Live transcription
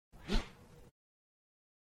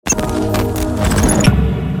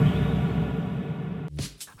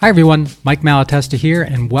Hi, everyone. Mike Malatesta here,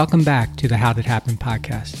 and welcome back to the How Did Happen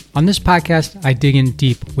podcast. On this podcast, I dig in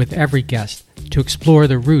deep with every guest to explore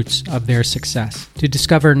the roots of their success, to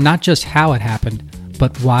discover not just how it happened,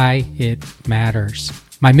 but why it matters.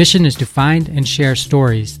 My mission is to find and share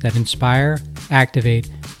stories that inspire, activate,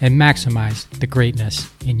 and maximize the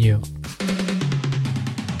greatness in you.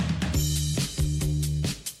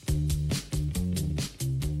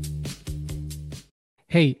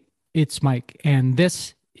 Hey, it's Mike, and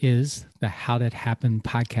this is the How Did Happen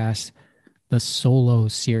podcast, the solo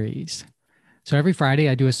series. So every Friday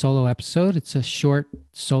I do a solo episode. It's a short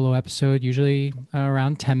solo episode, usually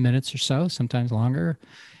around 10 minutes or so, sometimes longer.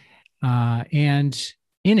 And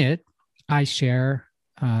in it, I share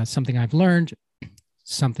something I've learned,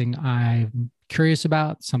 something I'm curious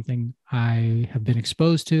about, something I have been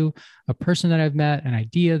exposed to, a person that I've met, an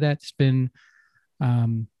idea that's been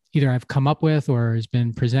either I've come up with or has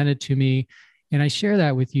been presented to me. And I share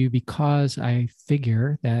that with you because I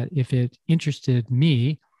figure that if it interested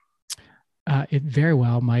me, it very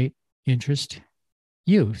well might interest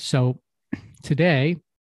you. So today,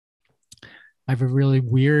 I have a really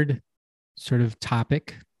weird sort of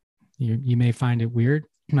topic. You may find it weird.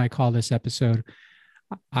 And I call this episode,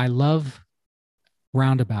 I Love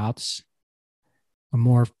Roundabouts.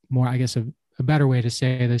 I guess a better way to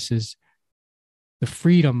say this is the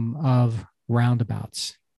freedom of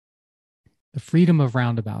roundabouts. The freedom of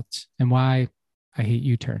roundabouts and why I hate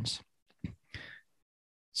U-turns.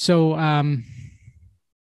 So I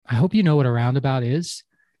hope you know what a roundabout is.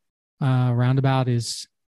 Roundabout is,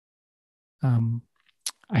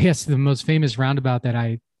 I guess, the most famous roundabout that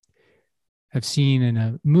I have seen in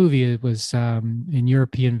a movie. It was in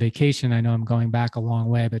European Vacation. I know I'm going back a long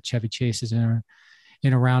way, but Chevy Chase is in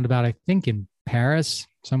a roundabout, I think in Paris,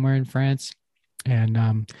 somewhere in France.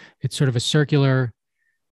 And it's sort of a circular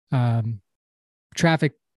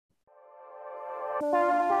traffic.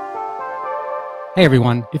 Hey,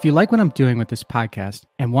 everyone. If you like what I'm doing with this podcast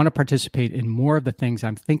and want to participate in more of the things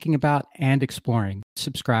I'm thinking about and exploring,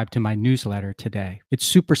 subscribe to my newsletter today. It's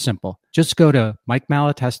super simple. Just go to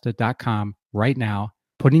mikemalatesta.com right now,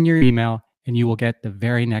 put in your email, and you will get the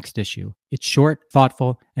very next issue. It's short,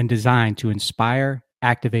 thoughtful, and designed to inspire,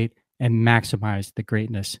 activate, and maximize the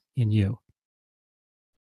greatness in you.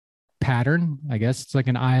 Pattern, I guess it's like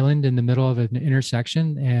an island in the middle of an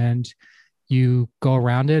intersection, and you go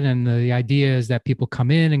around it, and the idea is that people come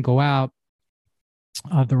in and go out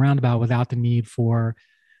of the roundabout without the need for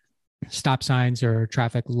stop signs or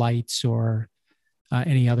traffic lights or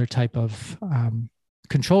any other type of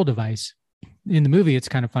control device. In the movie, it's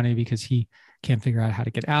kind of funny because he can't figure out how to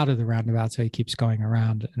get out of the roundabout, so he keeps going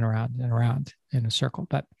around and around and around in a circle.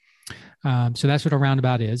 But so that's what a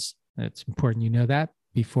roundabout is. It's important you know that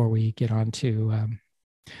before we get on to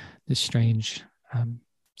this strange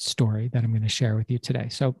story that I'm going to share with you today.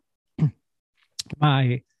 So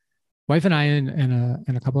my wife and I and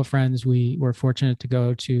a couple of friends, we were fortunate to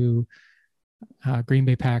go to Green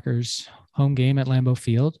Bay Packers home game at Lambeau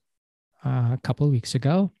Field a couple of weeks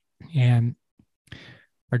ago. And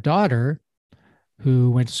our daughter,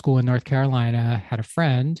 who went to school in North Carolina,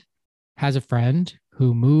 has a friend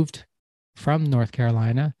who moved from North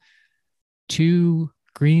Carolina to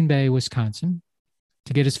Green Bay, Wisconsin,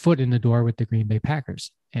 to get his foot in the door with the Green Bay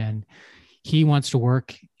Packers. And he wants to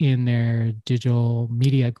work in their digital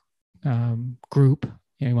media group.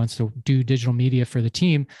 He wants to do digital media for the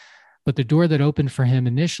team. But the door that opened for him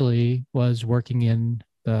initially was working in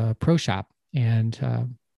the pro shop.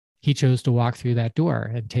 And he chose to walk through that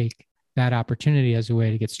door and take that opportunity as a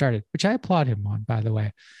way to get started, which I applaud him on, by the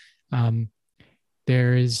way.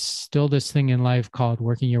 There is still this thing in life called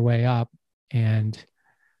working your way up. And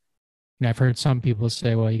I've heard some people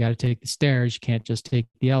say, well, you got to take the stairs. You can't just take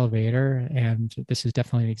the elevator. And this is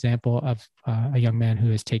definitely an example of a young man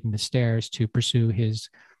who is taking the stairs to pursue his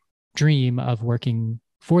dream of working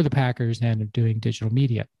for the Packers and of doing digital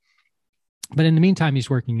media. But in the meantime, he's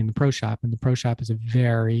working in the pro shop, and the pro shop is a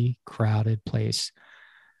very crowded place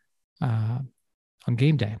on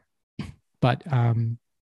game day. But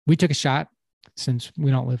we took a shot since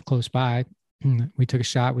we don't live close by. We took a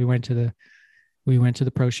shot. We went to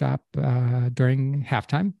the pro shop during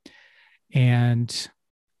halftime, and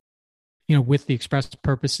with the express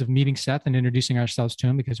purpose of meeting Seth and introducing ourselves to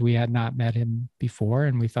him, because we had not met him before,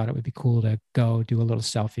 and we thought it would be cool to go do a little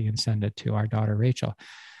selfie and send it to our daughter Rachel.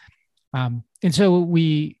 And so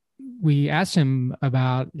we asked him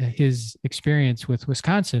about his experience with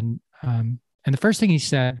Wisconsin, and the first thing he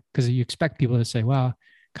said, because you expect people to say, well,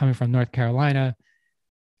 coming from North Carolina,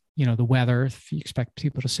 the weather, if you expect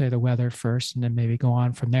people to say the weather first and then maybe go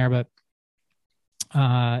on from there. But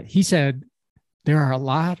he said there are a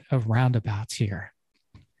lot of roundabouts here.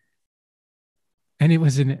 And it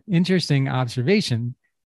was an interesting observation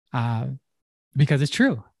because it's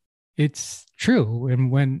true. It's true.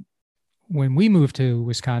 And when we moved to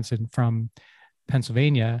Wisconsin from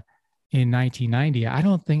Pennsylvania in 1990, I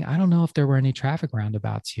don't know if there were any traffic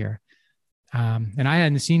roundabouts here. And I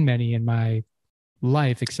hadn't seen many in my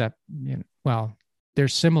life, except, well, they're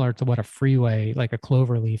similar to what a freeway, like a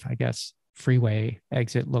cloverleaf, I guess, freeway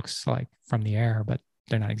exit looks like from the air, but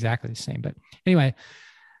they're not exactly the same. But anyway,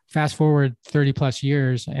 fast forward 30 plus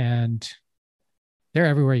years, and they're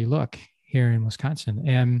everywhere you look here in Wisconsin.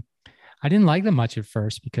 And I didn't like them much at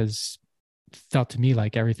first because it felt to me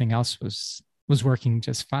like everything else was working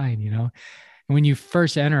just fine, And when you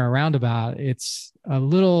first enter a roundabout, it's a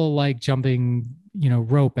little like jumping,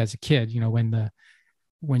 rope as a kid,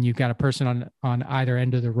 when you've got a person on either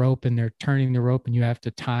end of the rope and they're turning the rope and you have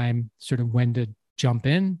to time sort of when to jump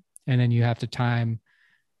in, and then you have to time,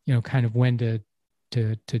 kind of when to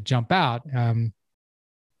jump out.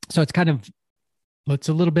 So it's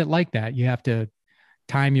a little bit like that. You have to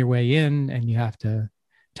time your way in and you have to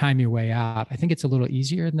time your way out. I think it's a little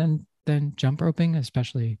easier than jump roping,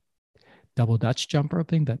 especially double Dutch jump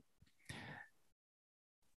roping, but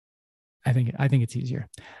I think it's easier.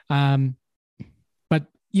 But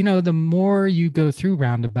the more you go through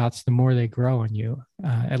roundabouts, the more they grow on you.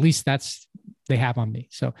 At least they have on me.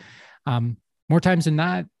 So more times than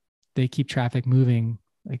not, they keep traffic moving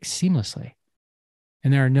like seamlessly.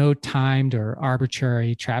 And there are no timed or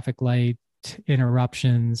arbitrary traffic light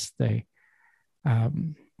interruptions. They're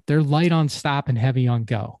light on stop and heavy on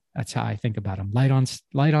go. That's how I think about them. Light on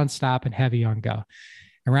stop and heavy on go.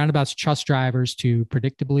 And roundabouts trust drivers to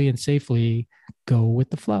predictably and safely go with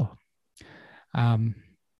the flow.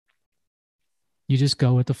 You just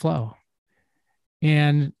go with the flow.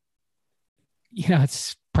 And,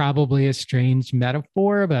 it's probably a strange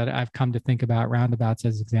metaphor, but I've come to think about roundabouts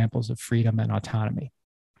as examples of freedom and autonomy.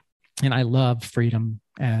 And I love freedom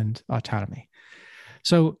and autonomy.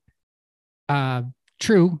 So,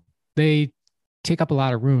 true, they take up a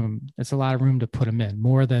lot of room. It's a lot of room to put them in,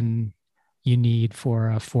 more than you need for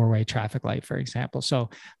a four-way traffic light, for example. So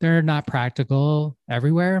they're not practical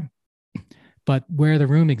everywhere, but where the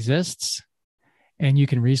room exists and you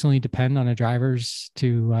can reasonably depend on the drivers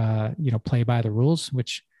to, play by the rules,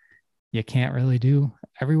 which you can't really do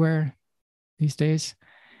everywhere these days.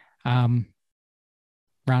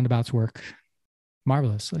 Roundabouts work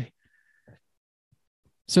marvelously.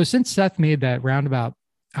 So since Seth made that roundabout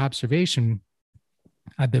observation,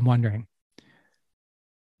 I've been wondering,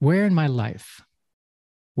 where in my life,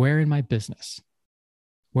 where in my business,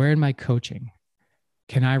 where in my coaching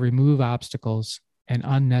can I remove obstacles and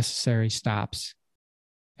unnecessary stops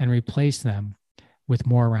and replace them with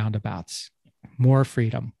more roundabouts, more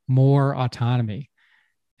freedom, more autonomy,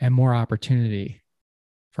 and more opportunity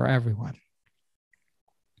for everyone?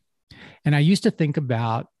 And I used to think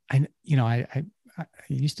about, I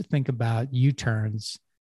used to think about U-turns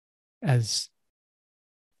as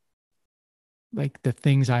like the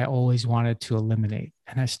things I always wanted to eliminate.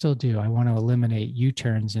 And I still do. I want to eliminate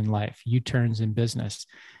U-turns in life, U-turns in business,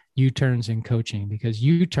 U-turns in coaching, because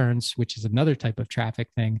U-turns, which is another type of traffic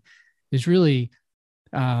thing, is really,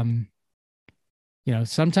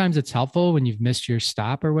 sometimes it's helpful when you've missed your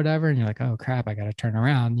stop or whatever, and you're like, oh crap, I got to turn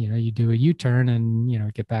around. You do a U-turn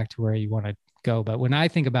and, get back to where you want to go. But when I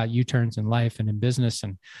think about U-turns in life and in business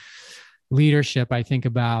and leadership, I think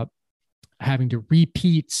about having to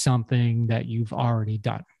repeat something that you've already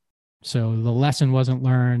done. So the lesson wasn't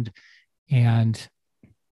learned and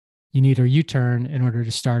you need a U-turn in order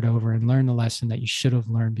to start over and learn the lesson that you should have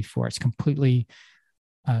learned before. It's completely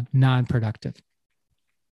non-productive.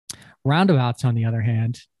 Roundabouts, on the other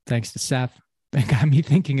hand, thanks to Seth, that got me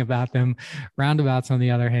thinking about them. Roundabouts, on the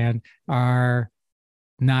other hand, are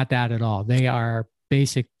not that at all. They are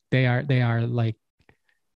basic. They are like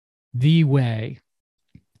the way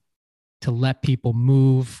to let people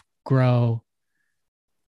move, grow,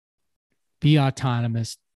 be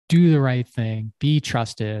autonomous, do the right thing, be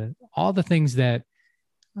trusted, all the things that,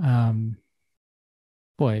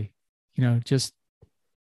 just,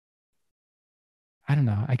 I don't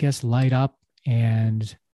know, I guess light up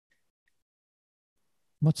and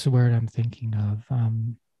what's the word I'm thinking of?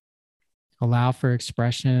 Allow for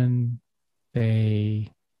expression.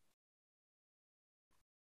 They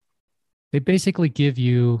basically give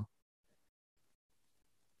you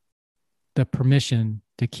the permission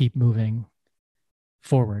to keep moving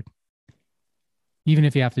forward, even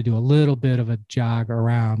if you have to do a little bit of a jog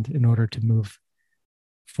around in order to move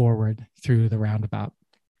forward through the roundabout.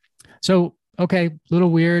 So, okay, a little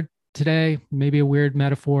weird today, maybe a weird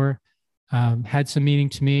metaphor. had some meaning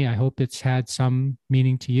to me. I hope it's had some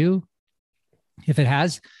meaning to you. If it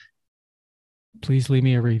has, please leave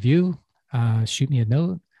me a review, shoot me a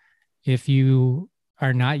note. If you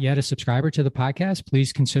are not yet a subscriber to the podcast,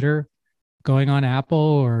 please consider going on Apple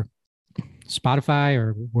or Spotify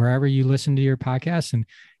or wherever you listen to your podcast and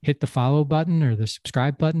hit the follow button or the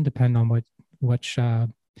subscribe button, depending on which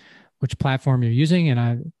platform you're using.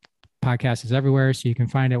 And podcast is everywhere, so you can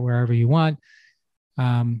find it wherever you want.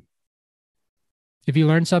 If you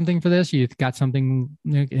learned something for this, you got something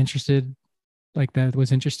interested, like that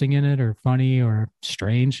was interesting in it or funny or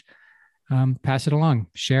strange, pass it along,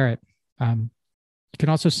 share it.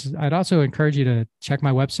 I'd also encourage you to check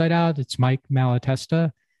my website out. It's Mike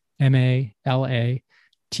Malatesta,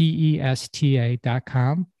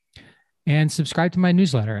 MALATESTA.com, and subscribe to my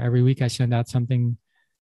newsletter. Every week I send out something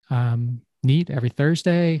neat every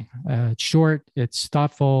Thursday. It's short, it's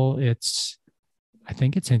thoughtful, I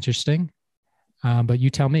think it's interesting, but you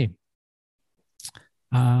tell me.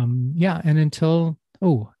 And until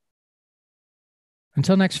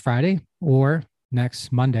next Friday or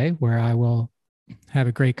next Monday, where I will have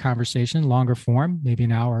a great conversation, longer form, maybe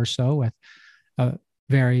an hour or so, with a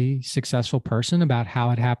very successful person about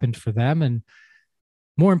how it happened for them, and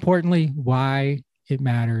more importantly, why it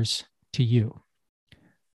matters to you.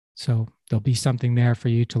 So there'll be something there for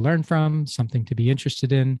you to learn from, something to be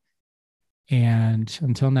interested in. And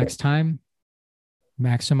until next time,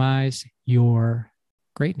 maximize your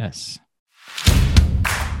greatness.